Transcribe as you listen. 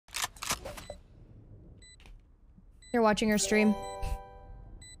You're watching her stream.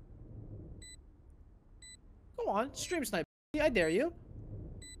 Go on, stream snipe. I dare you.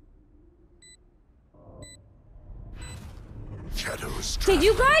 Did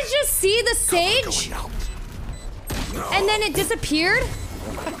you guys just see the sage? No. And then it disappeared?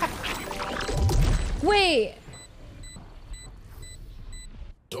 Wait.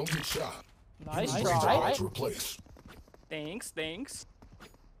 Don't get shot. Nice try. Thanks.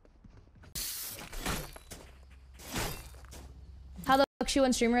 How the fuck she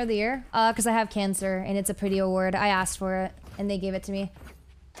won Streamer of the Year? Cause I have cancer and it's a pretty award. I asked for it and they gave it to me.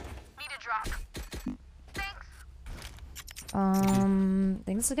 Need a drop.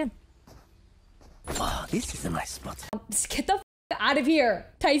 Thanks again. Wow, this is a nice spot. Just get the f out of here,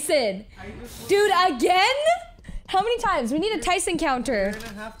 Tyson. Dude, again? How many times? We need a Tyson counter.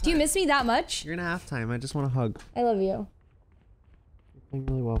 Do you miss me that much? You're in a halftime. I just want a hug. I love you. You're playing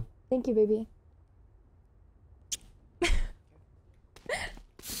really well. Thank you, baby.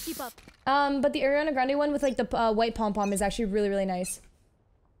 Keep up. But the Ariana Grande one with like the white pom-pom is actually really, really nice.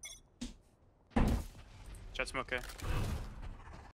 Chat smoke.